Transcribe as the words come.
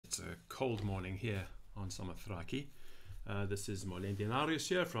cold morning here on Samothrace. This is Molen Denarius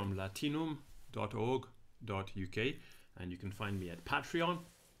here from latinum.org.uk, and you can find me at Patreon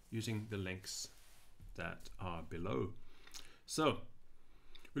using the links that are below. So,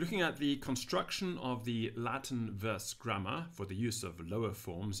 we're looking at the construction of the Latin verse grammar for the use of lower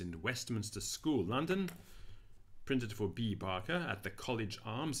forms in Westminster School, London, printed for B. Barker at the College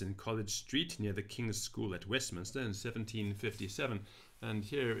Arms in College Street near the King's School at Westminster in 1757. And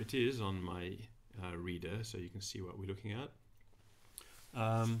here it is on my reader, so you can see what we're looking at.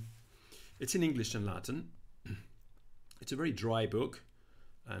 It's in English and Latin. It's a very dry book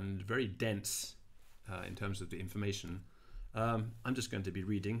and very dense in terms of the information. I'm just going to be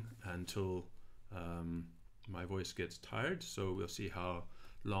reading until my voice gets tired, so we'll see how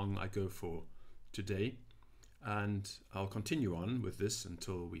long I go for today. And I'll continue on with this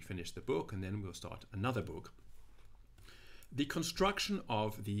until we finish the book, and then we'll start another book. The construction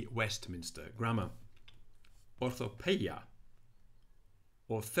of the Westminster Grammar. Orthopeia,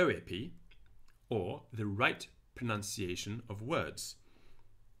 orthoepy, or the right pronunciation of words.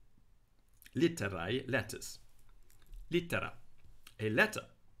 Litterae, letters. Littera, a letter.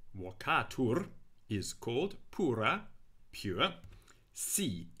 Vocatur is called pura, pure.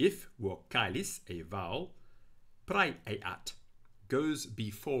 Si, if vocalis, a vowel. Praeat, goes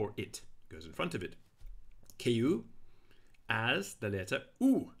before it, goes in front of it. Keu, as the letter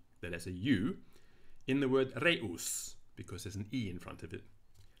U, the letter U, in the word reus, because there's an E in front of it.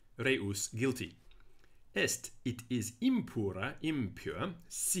 Reus, guilty. Est, it is impura, impure,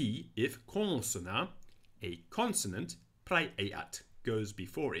 si, if consona, a consonant, praeat, goes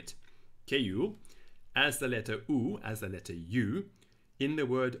before it. Keu, as the letter U, as the letter U, in the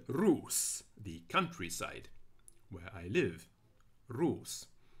word rus, the countryside, where I live. Rus.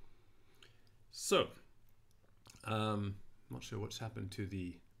 So, not sure what's happened to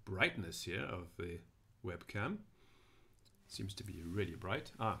the brightness here of the webcam. Seems to be really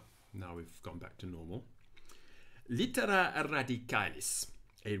bright. Now we've gone back to normal. Littera radicalis,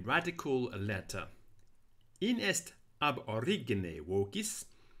 a radical letter. In est ab origine vocis,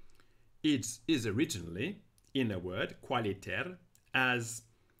 it is originally, in a word, qualiter, as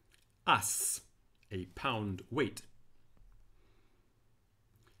as, a pound weight.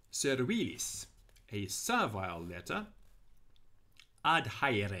 Servilis, a servile letter.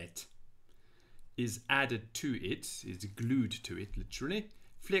 Adhaeret, is added to it, is glued to it literally.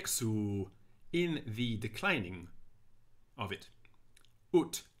 Flexu, in the declining of it.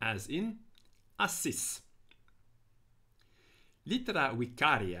 Ut, as in assis. Littera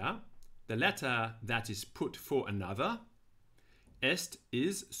vicaria, the letter that is put for another. Est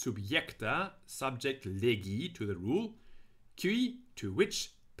is subjecta, subject legi to the rule. Qui, to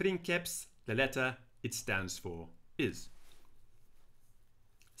which, princeps, the letter it stands for, is.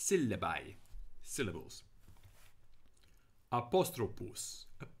 Syllabi, syllables. Apostropus,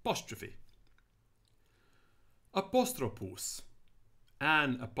 apostrophe. Apostropus,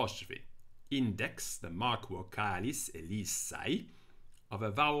 an apostrophe. Index, the mark vocalis elisae, of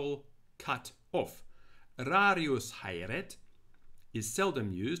a vowel cut off. Rarius haeret, is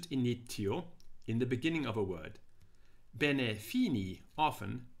seldom used initio, in the beginning of a word. Bene fini,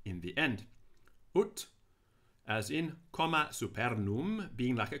 often in the end. Ut, as in comma supernum,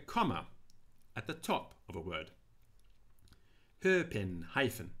 being like a comma at the top of a word. Herpen,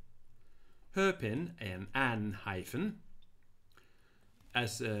 hyphen. Herpen, an hyphen.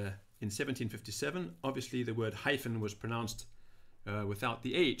 As in 1757, obviously the word hyphen was pronounced without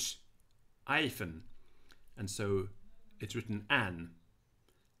the H, hyphen, and so it's written an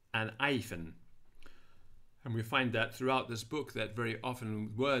hyphen. And we find that throughout this book that very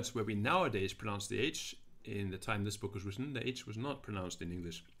often words where we nowadays pronounce the H, in the time this book was written, the H was not pronounced in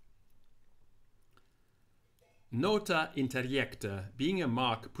English. Nota interjecta, being a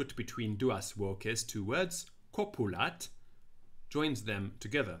mark put between duas voces, two words, copulat, joins them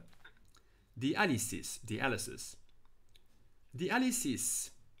together. Dialysis, dialysis. Dialysis,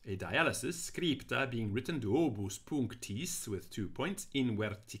 a dialysis, scripta, being written duobus punctis, with 2 points, in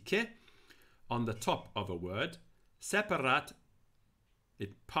vertice, on the top of a word. Separat,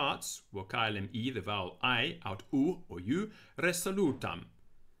 it parts, vocalem I, the vowel I, out U or U, resolutam,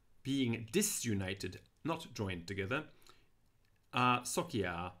 being disunited, not joined together,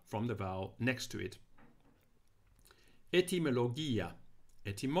 socia, from the vowel next to it. Etymologia,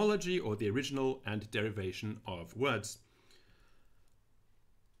 etymology or the original and derivation of words.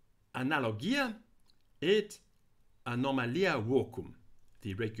 Analogia, et anomalia vocum,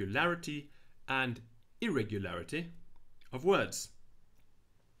 the regularity and irregularity of words.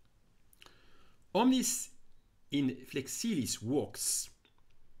 Omnis in flexilis vox,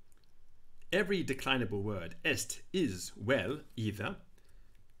 Every declinable word est is well either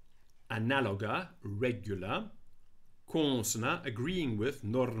analoga, regular, consona, agreeing with,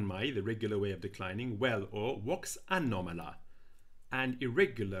 normai, the regular way of declining, well, or vox anomala, an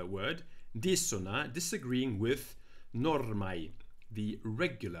irregular word, dissona, disagreeing with, normai, the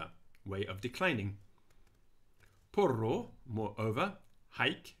regular way of declining. Porro, moreover,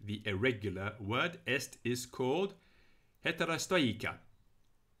 haec, the irregular word, est is called heterostoica,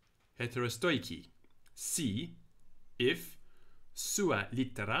 heterostoiki, si, if, sua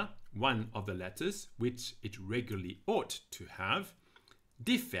littera, one of the letters, which it regularly ought to have,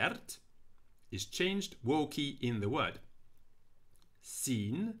 differt, is changed voci in the word.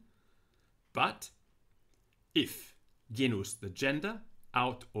 Sin, but, if, genus the gender,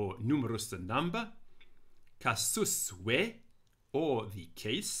 aut or numerus the number, casusve, or the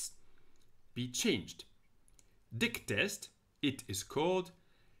case, be changed. Dictest, it is called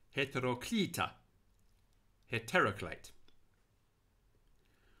heteroclita, heteroclite.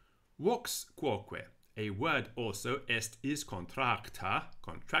 Vox quoque, a word also est is contracta,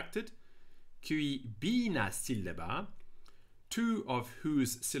 contracted, cui bina syllaba, two of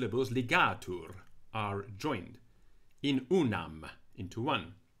whose syllables ligatur are joined, in unam, into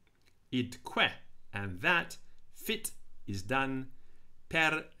one. Idque, and that fit is done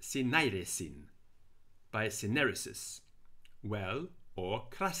per synairesin, by syneresis, well, or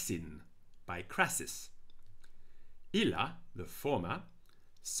crassin, by crassis. Illa, the former,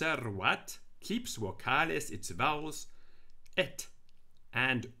 servat, keeps vocales its vowels, et,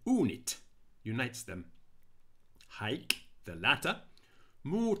 and unit, unites them. Haec, the latter,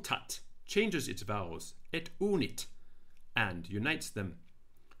 mutat, changes its vowels, et unit, and unites them.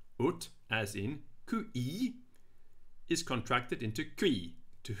 Ut, as in qui, is contracted into qui,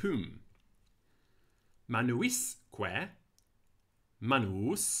 to whom. Manuisque,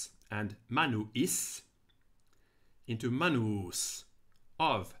 manus, and manuis, into manus,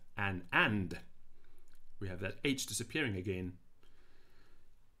 of and. We have that H disappearing again.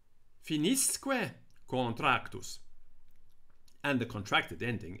 Finisque contractus. And the contracted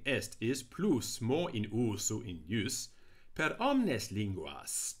ending est is plus more in uso, in use, per omnes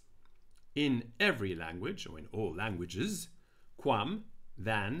linguas, in every language, or in all languages, quam,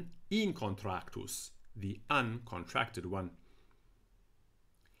 than, in contractus, the uncontracted one.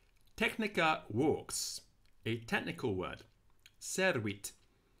 Technica vox, a technical word, servit,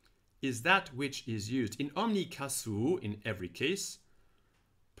 is that which is used in omni casu, in every case,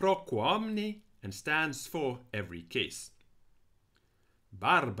 pro quomni, and stands for every case.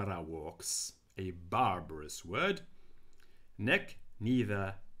 Barbara vox, a barbarous word, nec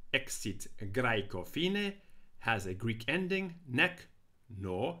neither exit Graeco fine, has a Greek ending, nec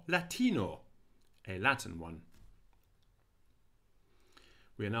nor Latino, a Latin one.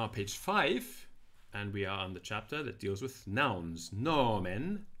 We are now on page 5, and we are on the chapter that deals with nouns.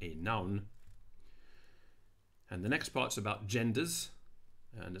 Nomen, a noun. And the next part's about genders,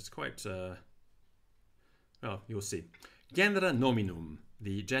 and it's quite, well, you'll see. Genera nominum,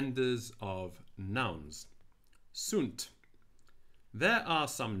 the genders of nouns. Sunt. There are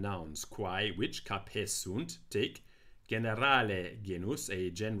some nouns, quae, which capessunt, take, generale genus, a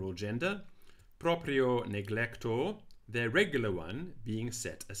general gender, proprio neglecto, their regular one being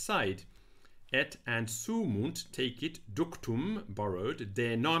set aside, et and sumunt, take it, ductum, borrowed,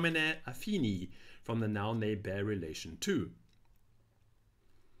 de nomine affini, from the noun they bear relation to.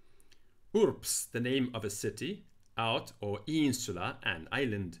 Urbs, the name of a city, out or insula, an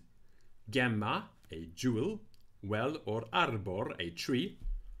island. Gemma, a jewel, well or arbor, a tree.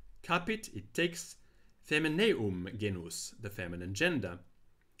 Capit, it takes, femineum genus, the feminine gender.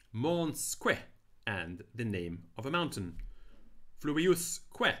 Monsque, and the name of a mountain.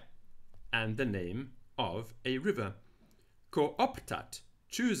 Fluviusque, and the name of a river. Cooptat,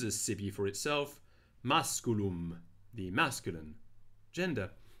 chooses sibi for itself. Masculum, the masculine gender.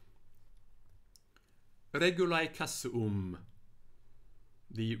 Regulae casuum,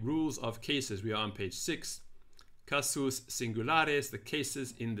 the rules of cases. We are on page 6. Casus singulares, the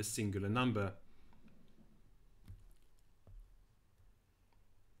cases in the singular number.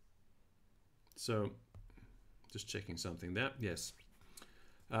 So, just checking something there. Yes.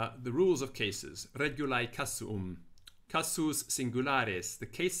 The rules of cases. Regulae casuum. Casus singulares, the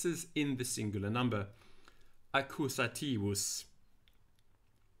cases in the singular number. Accusativus.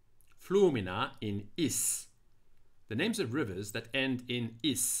 Flumina in is. The names of rivers that end in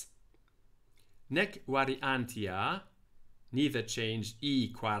is. Nec variantia, neither changed e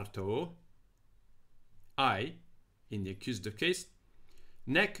quarto, I, in the accusative case,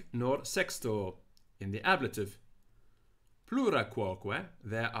 nec nor sexto, in the ablative. Plura quoque,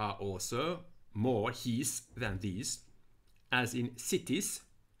 there are also more his than these, as in citis,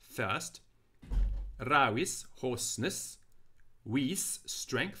 thirst, ravis, hoarseness, vis,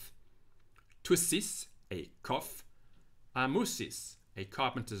 strength, tussis, a cough, amusis, a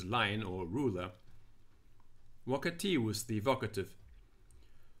carpenter's line or ruler, vocativus, the vocative.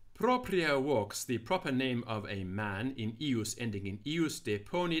 Propria vox, the proper name of a man, in ius ending in ius,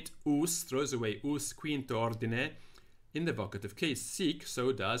 deponit us, throws away us, quinto ordine, in the vocative case. Sic,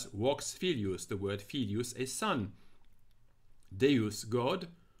 so does vox filius, the word filius, a son. Deus, God,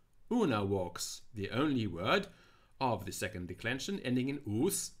 una vox, the only word of the second declension, ending in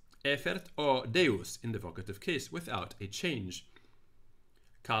us, effert or Deus in the vocative case, without a change.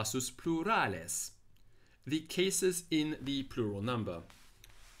 Casus plurales, the cases in the plural number.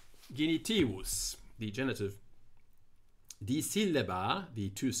 Genitivus, the genitive. Dissyllaba, the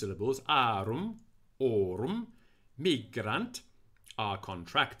two syllables, arum, orum, migrant, are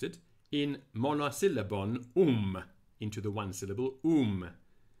contracted in monosyllabon into the one syllable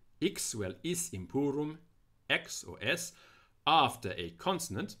Ix, well, is impurum, x or s, after a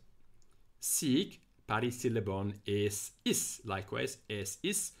consonant. Sic, parisyllabon is, likewise, es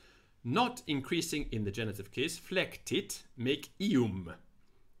is, not increasing in the genitive case, flectit, make ium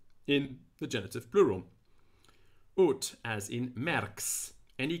in the genitive plural. Ut, as in merx,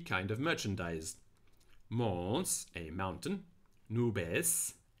 any kind of merchandise. Mons, a mountain.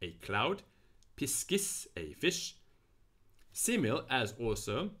 Nubes, a cloud. Piscis, a fish. Simil, as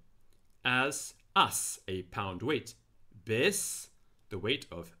also, as as, a pound weight. Bes, the weight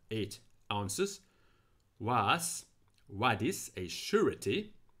of 8 ounces. Was, vadis, a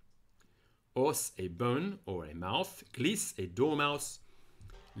surety. Os, a bone or a mouth. Glis, a dormouse.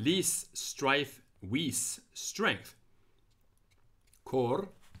 Lis, strife. Vis, strength. Cor,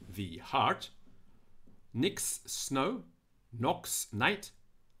 the heart. Nix, snow. Nox, night.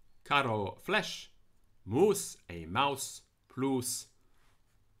 Caro, flesh. Mus, a mouse. Plus,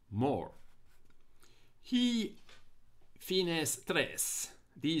 more. He, fines tres,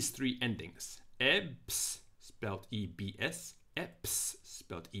 these three endings. Ebs, spelled E-B-S. Eps,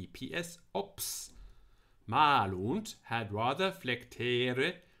 spelled E-P-S. Ops. Malunt, had rather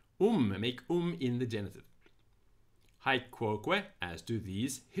flectere, make in the genitive. Haec quoque, as do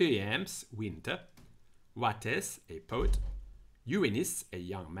these. Hyams, winter. Vates, a poet. Juvenis, a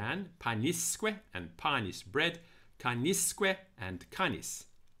young man. Panisque and panis, bread. Canisque and canis,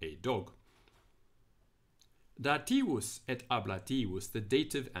 a dog. Dativus et ablativus, the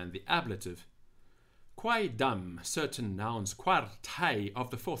dative and the ablative. Quaedam, certain nouns quartae of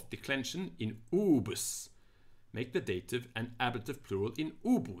the fourth declension in ubus, make the dative and ablative plural in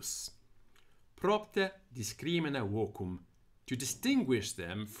ubus. Propter discrimina vocum, to distinguish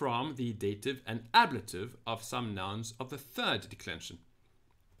them from the dative and ablative of some nouns of the third declension.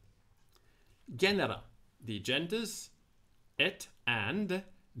 Genera, the genders, et and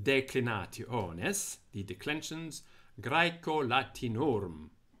declinationes, the declensions, Graeco-Latinorum,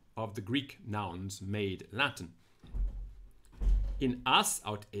 of the Greek nouns made Latin. In as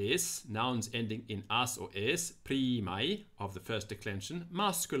aut es, nouns ending in as or es, primae, of the first declension,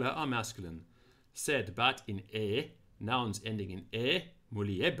 mascula are masculine. Sed but in e, nouns ending in e,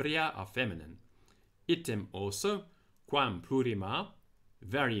 muliebria are feminine. Item also, quam plurima,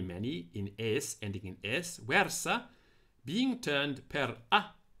 very many, in es, ending in es, versa, being turned per a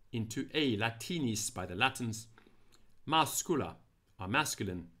into a latinis by the Latins, mascula are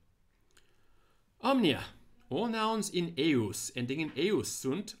masculine. Omnia, all nouns in eus, ending in eus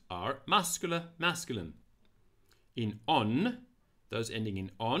sunt, are mascula, masculine. In on, those ending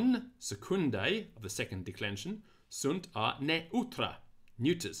in on, secundae, of the second declension, sunt are neutra,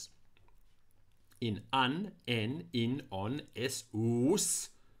 neuters. In an, en, in, on, es, us,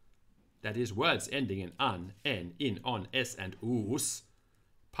 that is, words ending in an, en, in, on, es, and us,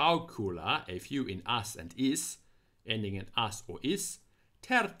 paucula, a few in as and is, ending in as or is,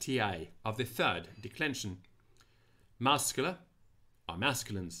 tertiae, of the third declension. Mascula are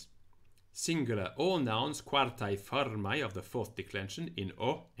masculines. Singular, all nouns quartae formae of the fourth declension in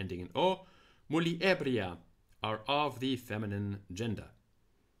o, ending in o, muliebria, are of the feminine gender.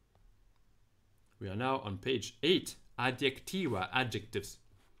 We are now on page 8, adjectiva, adjectives.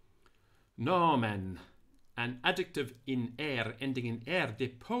 Nomen, an adjective in er, ending in er,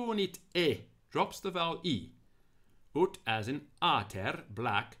 deponit e, drops the vowel e. Ut, as in ater,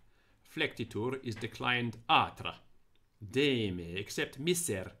 black, flectitur is declined atra. Deme, except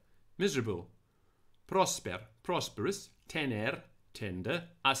miser, miserable. Prosper, prosperous. Tener, tender.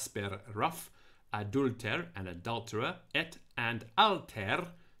 Asper, rough. Adulter, an adulterer. Et and alter,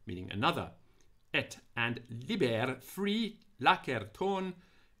 meaning another. et and liber free lacer ton,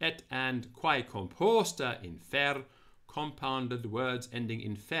 et and quae composta in fer, compounded words ending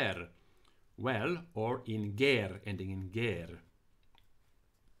in fer, well, or in ger ending in ger.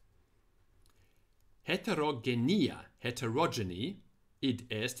 Heterogenia, heterogeny, id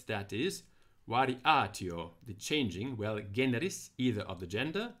est, that is, variatio, the changing, well, generis, either of the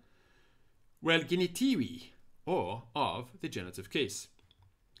gender, well, genitivi, or of the genitive case.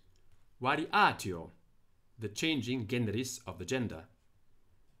 Variatio, the changing generis of the gender.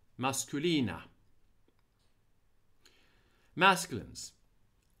 Masculina. Masculines.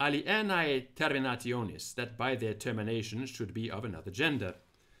 Alienae terminationis, that by their termination should be of another gender.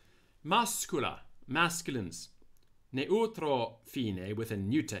 Mascula, masculines. Neutro fine with a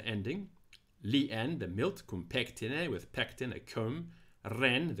neuter ending. Lien, the milk, cum pectine, with pectin, a comb.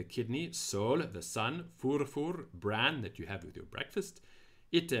 Ren, the kidney. Sol, the sun. Furfur, bran, that you have with your breakfast.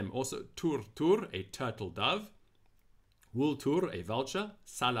 Item, also turtur, a turtle dove. Vultur, a vulture.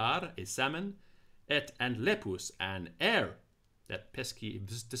 Salar, a salmon. Et and lepus, an air. That pesky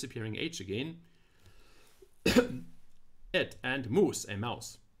disappearing H again. Et and mus, a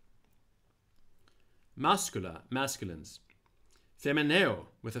mouse. Mascula, masculines. Femineo,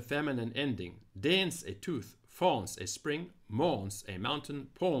 with a feminine ending. Dens, a tooth. Fons, a spring. Mons, a mountain.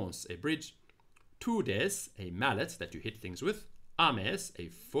 Pons, a bridge. Tudes, a mallet that you hit things with. Ames, a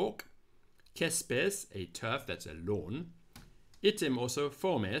fork. Cespes, a turf, that's a lawn. Item also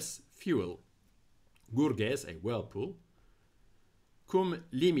fomes, fuel. Gurges, a whirlpool. Cum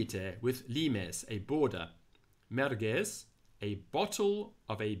limite, with limes, a border. Merges, a bottle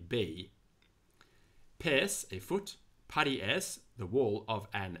of a bay. Pes, a foot. Paries, the wall of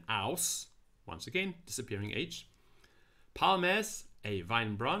an house. Once again, disappearing H. Palmes, a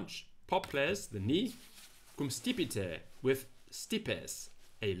vine branch. Poples, the knee. Cum stipite, with stipes,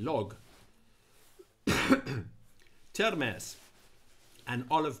 a log. Termes, an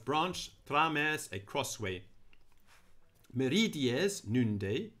olive branch. Trames, a crossway. Meridies,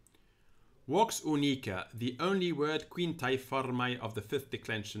 noonday. Vox unica, the only word quintae formae of the fifth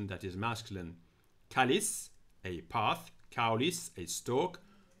declension that is masculine. Calis, a path. Caulis, a stalk.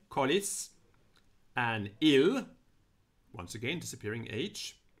 Collis, an ill. Once again, disappearing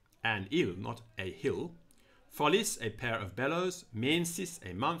H. An ill, not a hill. Follis, a pair of bellows. Mensis,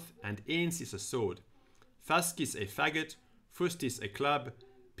 a month. And ensis, a sword. Fascis, a faggot. Fustis, a club.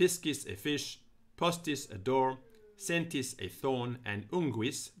 Piscis, a fish. Postis, a door. Centis, a thorn. And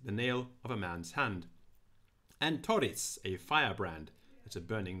unguis, the nail of a man's hand. And torris, a firebrand. It's a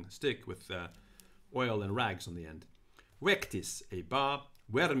burning stick with oil and rags on the end. Vectis, a bar.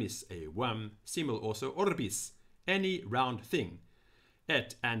 Vermis, a worm. Simul also orbis, any round thing.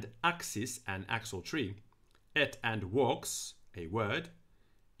 Et and axis, an axle tree. Et and vox, a word.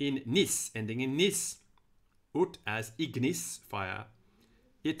 In nis, ending in nis. Ut as ignis, fire.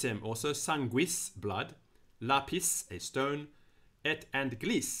 Item also sanguis, blood. Lapis, a stone. Et and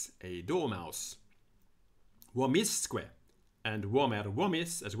glis, a dormouse. Vomisque, and vomer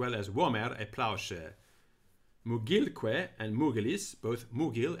vomis, as well as vomer, a plowshare. Mugilque and mugilis, both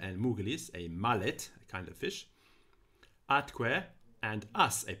mugil and mugilis, a mallet, a kind of fish. Atque and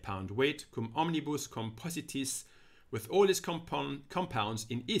as, a pound weight. Cum omnibus compositis, with all its compounds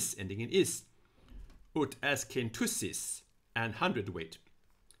in is, ending in is. Ut as centusis, an hundredweight.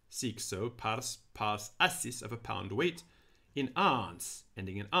 Seek so pars assis, of a pound weight. In ans,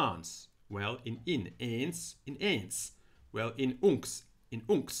 ending in ans. Well, in ens, in ens. Well, in unx, in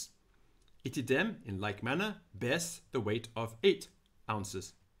unx. Itidem, in like manner, bes, the weight of 8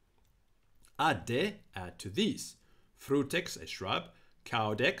 ounces. Adde, add to these. Frutex, a shrub.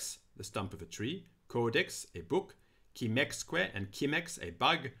 Caudex, the stump of a tree. Codex, a book. Chimexque and chimex, a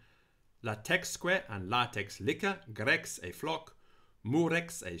bug. Latexque and latex liquor. Grex, a flock.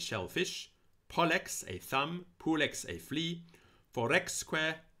 Murex, a shellfish. Pollex, a thumb. Pulex, a flea.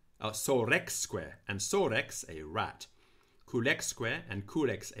 Forexque, sorexque and sorex, a rat. Culexque and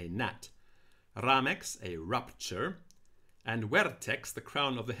culex, a gnat. Ramex, a rupture. And vertex, the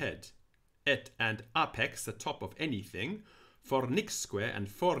crown of the head. Et and apex, the top of anything. Fornixque and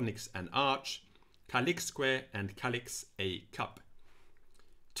fornix, an arch. Calixque and calix, a cup.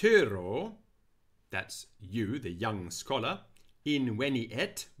 Tero, that's you, the young scholar, in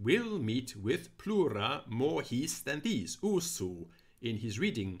veniet, will meet with plura more his than these. Usu, in his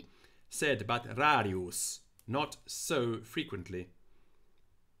reading, said but rarius, not so frequently.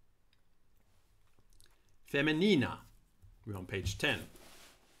 Feminina, we're on page 10.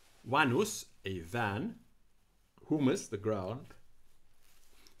 Vanus, a van. Humus, the ground.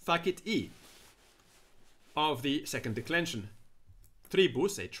 Facit I, of the second declension.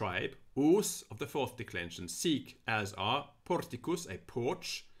 Tribus, a tribe. us of the fourth declension. Sic as are porticus, a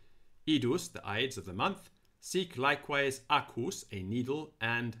porch, idus, the ides of the month. Sic likewise acus, a needle,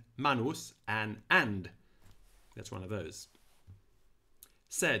 and manus, an and. That's one of those.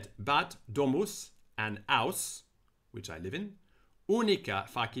 Sed bat domus, an aus, which I live in. Unica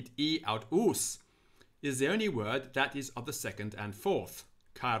facit I aut us is the only word that is of the second and fourth.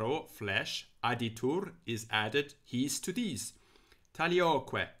 Caro, flesh, additur is added his to these.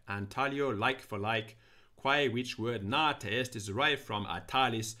 Talioque and talio, like for like, quae which word nate est is derived from a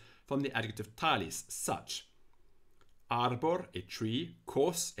talis, from the adjective talis, such. Arbor, a tree.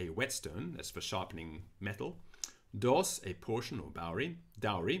 Cos, a whetstone, that's for sharpening metal. Dos, a portion or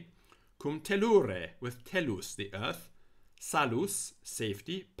dowry. Cum tellure, with tellus, the earth. Salus,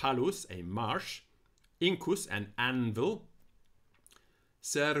 safety. Palus, a marsh. Incus, an anvil.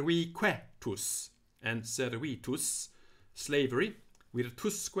 Serviquetus and servitus, slavery.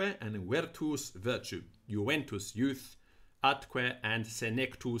 Virtusque and virtus, virtue. Juventus, youth. Atque and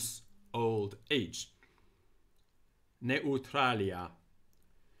senectus, old age. Neutralia.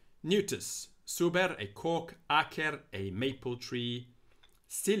 Neutus, suber, a cork. Acer, a maple tree.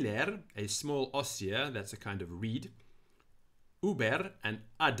 Siller, a small osier, that's a kind of reed. Uber, an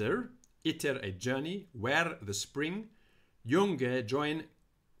udder. Iter, a journey. Where, the spring. Junge, join.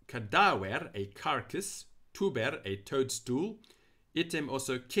 Cadaver, a carcass. Tuber, a toadstool. Item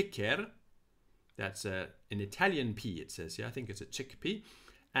also cicer, that's an Italian pea, it says here. I think it's a chickpea.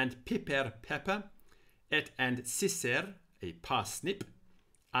 And piper, pepper. Et and cicer, a parsnip.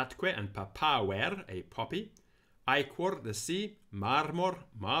 Atque and papaver, a poppy. Ichor, the sea. Marmor,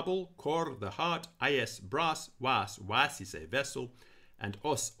 marble. Cor, the heart. Ies, brass. Was is a vessel. And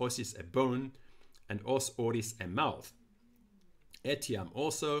os is a bone. And os oris, a mouth. Etiam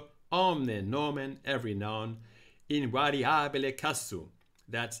also, omne nomen, every noun. Invariabile casu,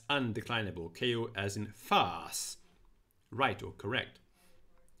 that's undeclinable. Keu as in fas, right or correct.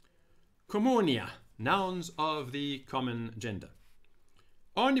 Communia, nouns of the common gender.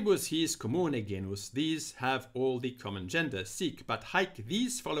 Omnibus his commune genus, these have all the common gender. Sic, but haec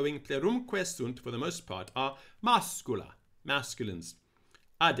these following plerumque sunt, for the most part, are mascula, masculines.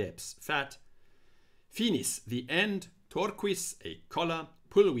 Adeps, fat. Finis, the end. Torquis, a collar.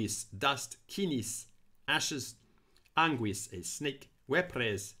 Pulvis, dust. Cinis, ashes. Anguis, a snake.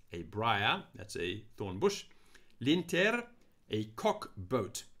 Vepres, a briar, that's a thorn bush. Linter, a cock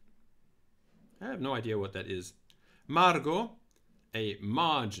boat. I have no idea what that is. Margo, a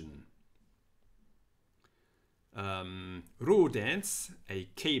margin. Rudens, a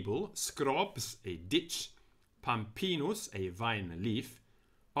cable. Scrobs, a ditch. Pampinus, a vine leaf.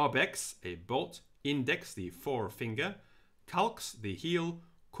 Obex, a bolt. Index, the forefinger. Calx, the heel.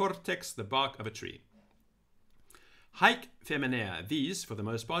 Cortex, the bark of a tree. Haec feminea, these, for the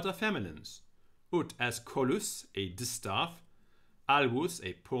most part, are feminines. Ut as colus, a distaff. Albus,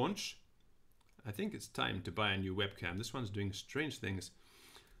 a paunch. I think it's time to buy a new webcam. This one's doing strange things.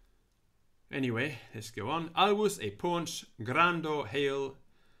 Anyway, let's go on. Albus, a paunch. Grando, hail.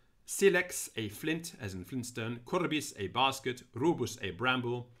 Silex, a flint, as in flintstone. Curbis, a basket. Rubus, a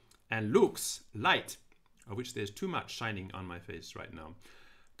bramble. And lux, light, of which there's too much shining on my face right now.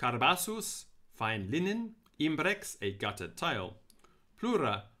 Carbassus, fine linen. Imbrex, a guttered tile.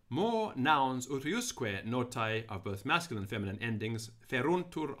 Plura, more nouns utiusque notae of both masculine and feminine endings,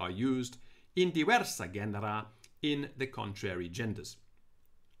 feruntur, are used in diversa genera, in the contrary genders.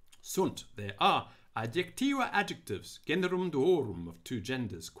 Sunt, there are adjectiva adjectives, generum duorum, of two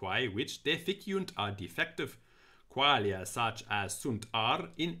genders, quae which deficiunt are defective, qualia such as sunt are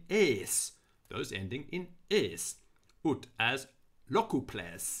in es, those ending in es, ut as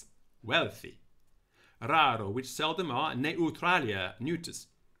locuples, wealthy. Raro, which seldom are, neutralia, neutus.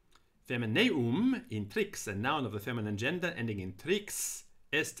 Femineum, in trix, a noun of the feminine gender, ending in trix,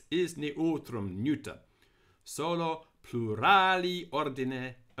 est is neutrum, neuter. Solo plurali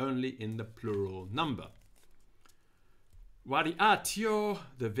ordine, only in the plural number. Variatio,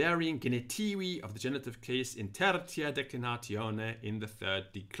 the varying genitivi of the genitive case in tertia declinatione, in the third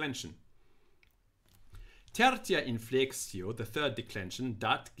declension. Tertia inflexio, the third declension,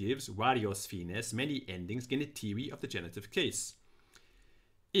 dat gives varios fines, many endings genitivi of the genitive case.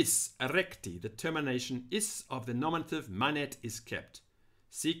 Is, recti, the termination is of the nominative manet is kept.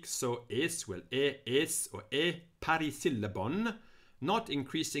 Sic so es, well, es, or parisyllabon, not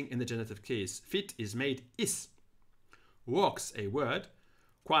increasing in the genitive case. Fit is made is. Vox, a word,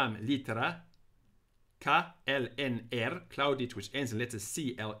 quam litera, k, l, n, r, claudit, which ends in letters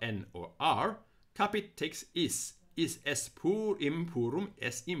c, l, n, or r, capit takes is es pur impurum,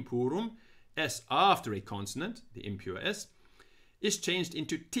 es impurum, s after a consonant, the impure s, is changed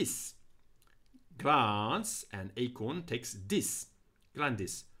into tis, Glans, an acorn, takes dis,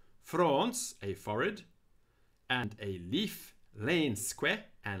 glandis. Frons, a forehead, and a leaf, lensque,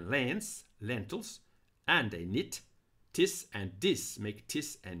 and lens, lentils, and a knit, tis and dis, make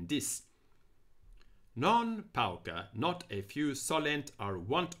tis and dis. Non pauca, not a few solent, are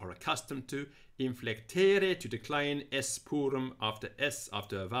wont or accustomed to inflectere, to decline s purum after s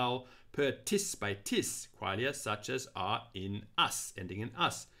after a vowel, per tis by tis, qualia such as are in us, ending in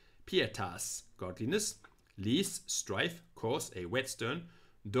us. Pietas, godliness. Lis, strife. Cors, a whetstone.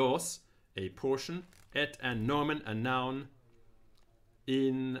 Dos, a portion. Et and nomen, a noun.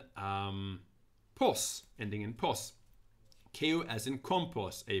 In pos, ending in pos. Keu, as in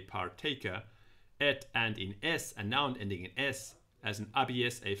compos, a partaker. Et and in s, a noun ending in s, as in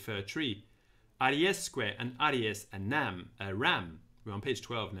abies, a fir tree. Ariesque and aries, a nam, a ram. We're on page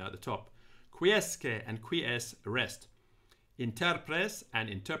 12 now at the top. Quiesque and quies, rest. Interpres, an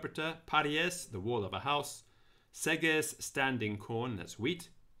interpreter. Paries, the wall of a house. Seges, standing corn, that's wheat,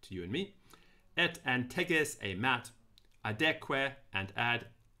 to you and me. Et and teges, a mat. Adeque and ad,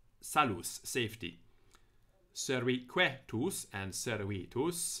 salus, safety. Serviquetus and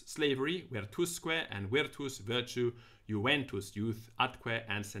servitus, slavery. Virtusque and virtus, virtue. Juventus, youth. Atque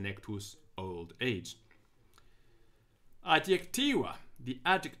and senectus, old age. Adjectiva, the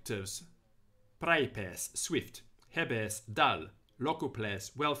adjectives. Praepes, swift. Hebes, dull.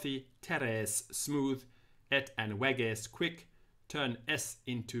 Locuples, wealthy. Teres, smooth. Et and veges, quick. Turn s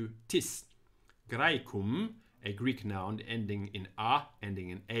into tis. Graecum, a Greek noun ending in a, ending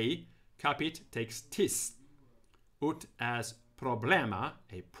in a. Capit takes tis. Ut as problema,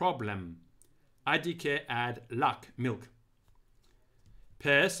 a problem. Adice ad lac, milk.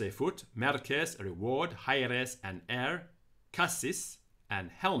 Pes, a foot. Merces, a reward. Hires, an heir. Cassis,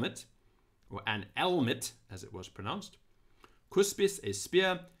 an helmet, or an helmet, as it was pronounced. Cuspis, a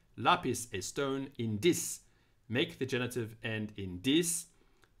spear. Lapis, a stone. Indis, make the genitive end in dis.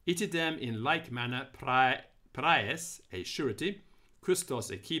 Itidem, in like manner. Praes, a surety. Custos,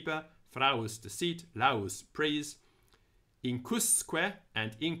 a keeper. Fraus, deceit. Laus, praise. Incusque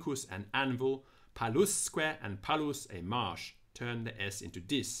and incus, an anvil. Palusque and palus, a marsh. Turn the s into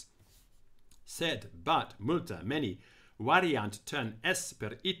dis. Sed, but, multa, many. Variant, turn s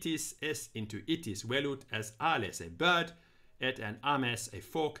per itis, s into itis. Velut, as ales, a bird. Et an ames, a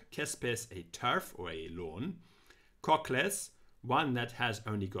fork. Cespes, a turf or a lawn. Cochles, one that has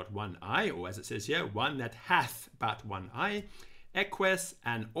only got one eye, or as it says here, one that hath but one eye. Eques,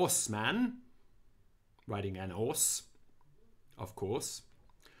 an osman, riding an os, of course.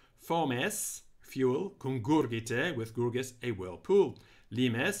 Fomes, fuel. Cungurgite, with gurgis, a whirlpool.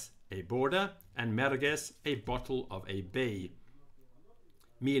 Limes, a border. And merges, a bottle of a bay.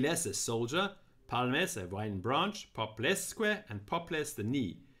 Miles, a soldier. Palmes, a vine branch. Poplesque and poples, the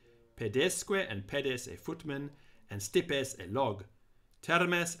knee. Pedesque and pedes, a footman. And stipes, a log.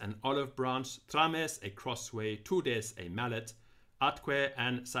 Termes, an olive branch. Trames, a crossway. Tudes, a mallet. Atque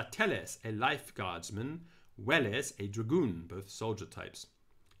and sateles, a lifeguardsman. Veles, a dragoon, both soldier types.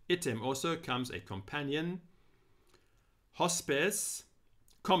 Item also comes a companion. Hospes,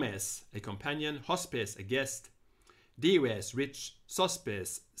 comes, a companion. Hospes, a guest. Dives, rich.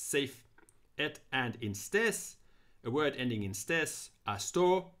 Sospes, safe. Et and in stes, a word ending in stes.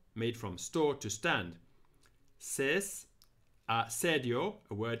 Astor, made from store, to stand. Ses, sedio,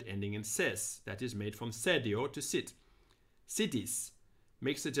 a word ending in ses, that is made from sedio, to sit. Sidis,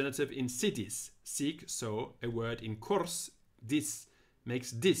 makes the genitive in sidis. Seek, so, a word in cors. Dis,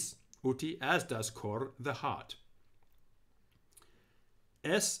 makes dis. Uti, as does cor, the heart.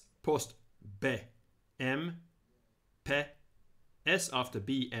 S post b, m, p. S after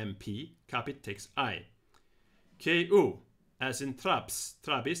b, m, p. Capit takes I. Ku, as in traps.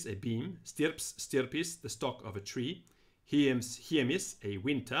 Trabis, a beam. Stirps, stirpis, the stock of a tree. Hiems, hiemis, a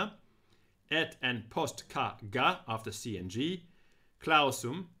winter. Et and post ka, ga, after c and g.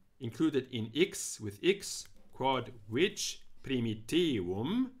 Clausum, included in x, with x. Quod which,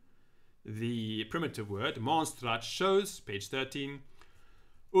 primitivum, the primitive word. Monstrat, shows, page 13.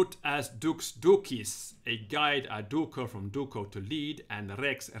 Ut as dux ducis, a guide, a duco, from duco, to lead. And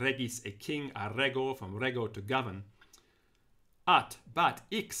rex, regis, a king, a rego, from rego, to govern. At, but,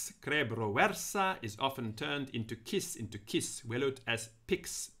 ix, crebroversa, is often turned into kiss, velut, as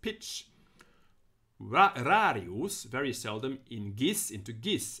pix, pitch. Rarius, very seldom, in gis, into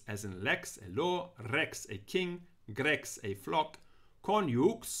gis, as in lex, a law. Rex, a king. Grex, a flock.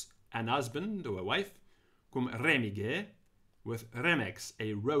 Conjux, an husband or a wife. Cum remige, with remex,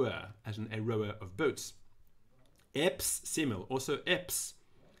 a rower, as in a rower of boats. Eps, simil, also eps.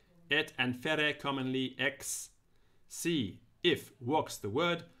 Et and fere, commonly ex. See, if, walks the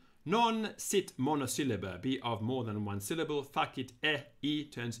word. Non sit monosyllable, be of more than one syllable, facit e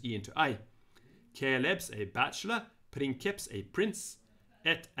turns e into I. Caelebs, a bachelor, princeps, a prince,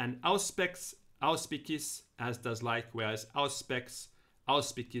 et an auspex, auspicis, as does like, whereas auspex,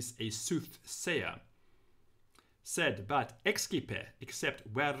 auspicis, a soothsayer. Said, but excipe,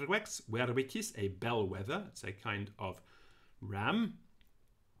 except vervex, vervicis, a bellwether, it's a kind of ram,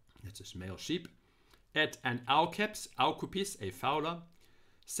 it's a male sheep, et an auceps, aucupis, a fowler.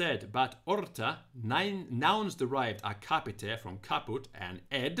 Said, but orta, nouns derived a capite from caput, and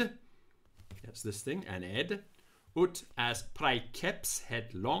ed, that's this thing, an ed, ut as praeceps,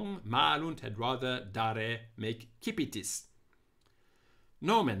 headlong, malunt had rather, dare, make cipitis.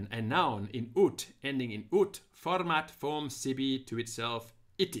 Nomen, a noun in ut, ending in ut, format, form, sibi, to itself,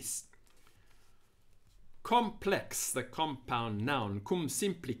 itis. Complex, the compound noun, cum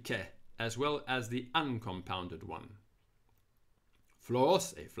simplice, as well as the uncompounded one.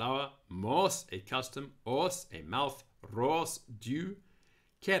 Flos, a flower, mos, a custom, os, a mouth, ros, dew,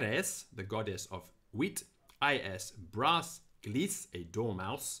 Ceres, the goddess of wheat, is, brass, glis, a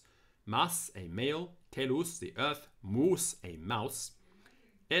dormouse, mas, a male, telus, the earth, mus, a mouse,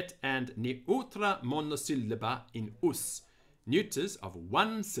 et and neutra monosyllaba in us, neuters of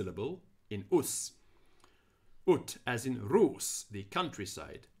one syllable in us. Ut, as in rus, the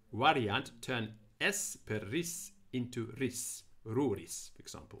countryside, variant, turn s per ris into ris, ruris, for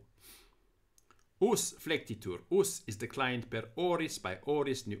example. Us flectitur, us is declined per oris by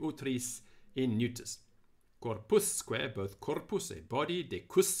oris neutris in neuters. Corpusque, both corpus, a body,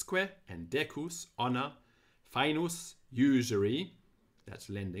 decusque, and decus, honor, finus, usury, that's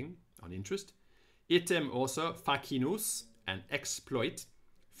lending on interest. Item also facinus, an exploit,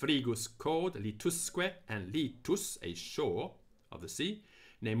 frigus, cold, litusque, and litus, a shore of the sea,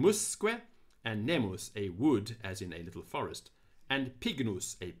 nemusque, and nemus, a wood, as in a little forest, and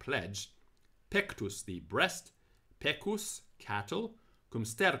pignus, a pledge, pectus, the breast, pecus, cattle, cum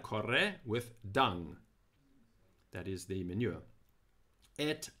stercore, with dung, that is the manure,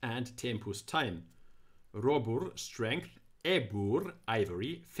 et and tempus, time, robur, strength, ebur,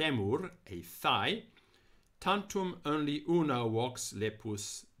 ivory, femur, a thigh, tantum only una vox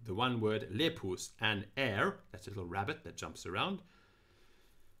lepus, the one word lepus, and air, that's a little rabbit that jumps around.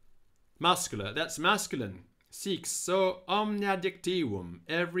 Muscular, that's masculine. Seeks so omniadjectivum,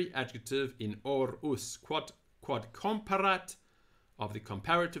 every adjective in or us, quod comparat, of the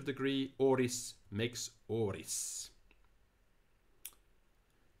comparative degree, oris makes oris.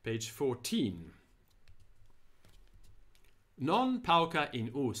 Page 14. Non pauca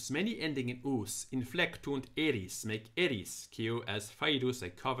in us, many ending in us, inflectunt eris, make eris, cio as faidus, a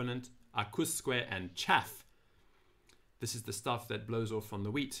covenant, acusque, and chaff. This is the stuff that blows off on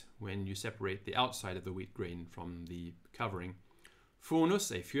the wheat when you separate the outside of the wheat grain from the covering.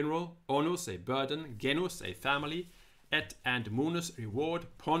 Funus, a funeral, onus, a burden, genus, a family, et and munus, reward,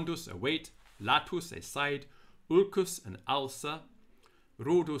 pondus, a weight, latus, a side, ulcus, an ulcer,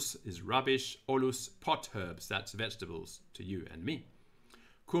 rudus is rubbish, olus, pot herbs, that's vegetables to you and me.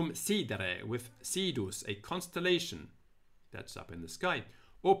 Cum sidere, with sidus, a constellation, that's up in the sky,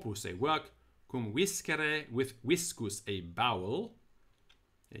 opus, a work, cum viscere, with viscus, a bowel,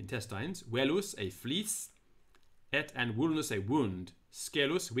 intestines, velus, a fleece, et and vulnus, a wound,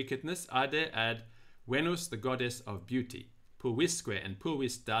 scelus, wickedness, ade ad Venus, the goddess of beauty, pulvisque and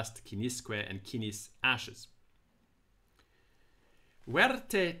pulvis, dust, kinisque and kinis, ashes.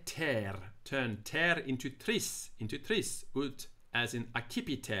 Verte ter, turn ter into tris, ut, as in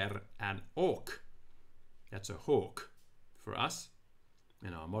accipiter, an auk. That's a hawk for us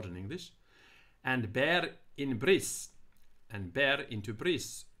in our modern English. And bear in bris, and bear into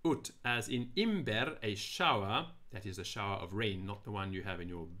bris, ut, as in imber, a shower, that is a shower of rain, not the one you have in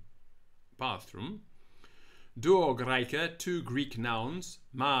your bathroom. Duo Graeca, two Greek nouns,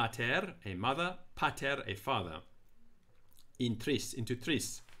 mater, a mother, pater, a father. In tris, into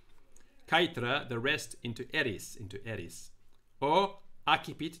tris. Caetra, the rest, into eris, O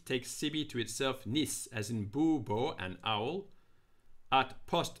accipit takes sibi to itself nis, as in bubo, an owl. At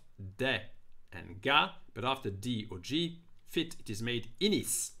post de and ga, but after d or g, fit it is made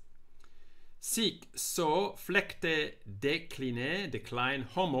inis. Sic so flecte decline, decline,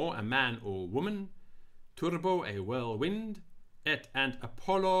 homo, a man or woman, turbo, a whirlwind, et and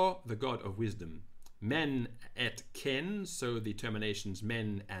Apollo, the god of wisdom. Men et ken, so the terminations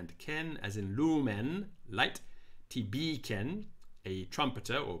men and ken, as in lumen, light, tibiken, a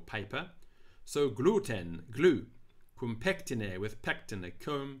trumpeter or piper. So gluten, glue, cum pectine, with pectin, a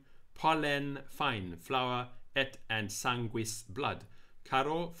comb, pollen, fine, flour, et and sanguis, blood,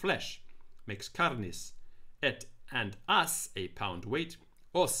 caro, flesh, makes carnis, et and as, a pound weight,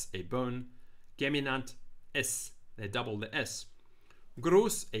 Os, a bone. Geminant, S, they double the S.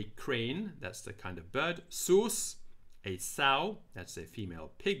 Grus, a crane, that's the kind of bird. Sus, a sow, that's a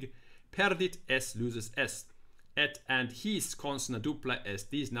female pig. Perdit, S, loses S. Et and his, consonant dupla S.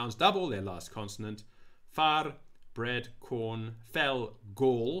 These nouns double their last consonant. Far, bread, corn. Fel,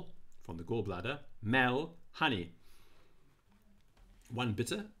 gall, from the gallbladder. Mel, honey. One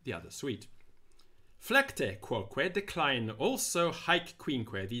bitter, the other sweet. Flecte, quoque, decline. Also haec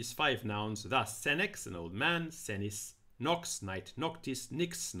quinque, these 5 nouns. Thus, senex, an old man. Senis, nox, night, noctis.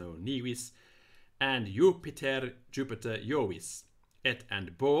 Nix, no, nivis. And Jupiter, Jupiter, Jovis. Et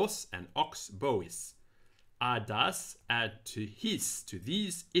and bos, an ox, bois. Adas, add to his, to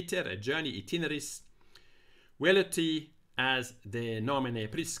these. Iter, a journey, itineris. Veluti, as de nomine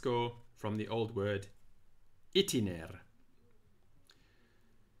prisco, from the old word itiner.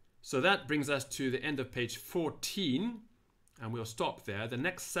 So that brings us to the end of page 14, and we'll stop there. The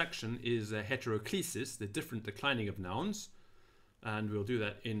next section is heteroclesis, the different declining of nouns, and we'll do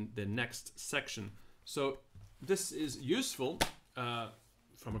that in the next section. So this is useful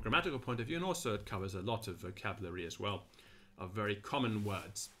from a grammatical point of view, and also it covers a lot of vocabulary as well, of very common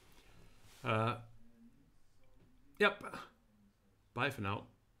words. Yep. Bye for now.